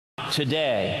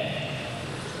Today,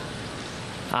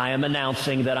 I am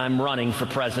announcing that I'm running for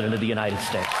President of the United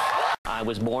States. I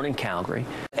was born in Calgary.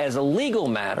 As a legal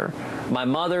matter, my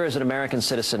mother is an American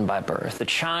citizen by birth. The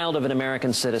child of an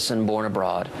American citizen born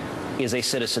abroad is a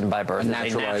citizen by birth, a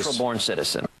natural-born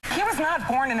citizen. He was not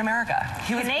born in America.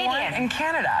 He was born in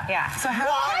Canada. Yeah. So how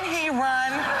can he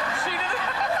run?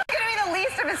 It's going to be the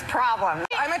least of his problems.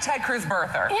 I'm a Ted Cruz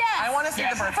birther. Yes. I want to see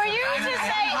the birth. For you to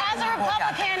say, as a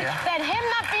Republican, that him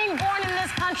not being born in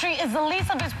this country is the least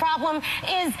of his problem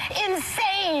is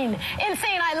insane.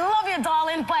 Insane. I love you,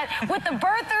 darling, but with the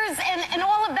birthers and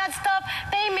all of that stuff,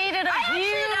 they made it a huge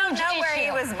issue. I don't know where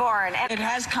he was born. It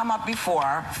has come up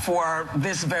before for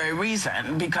this very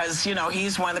reason, because, you know,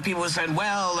 he's one of the people who said,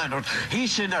 well, he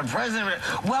should have president.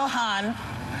 Well, hon,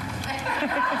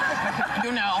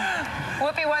 you know.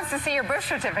 Whoopi wants to see your birth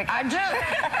certificate. I do.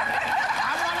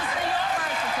 I want to see your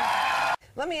birth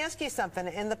certificate. Let me ask you something.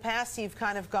 In the past, you've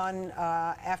kind of gone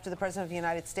after the President of the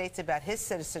United States about his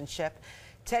citizenship.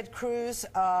 Ted Cruz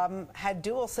had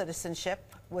dual citizenship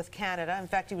with Canada. In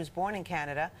fact, he was born in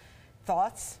Canada.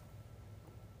 Thoughts?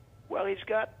 Well, he's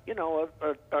got, you know,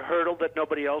 a hurdle that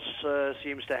nobody else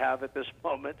seems to have at this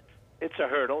moment. It's a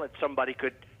hurdle, and somebody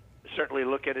could certainly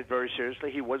look at it very seriously.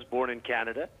 He was born in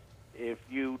Canada. If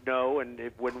you know,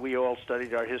 and when we all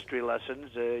studied our history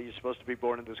lessons, you're supposed to be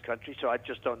born in this country, so I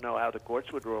just don't know how the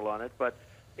courts would rule on it. But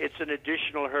it's an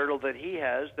additional hurdle that he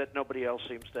has that nobody else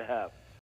seems to have.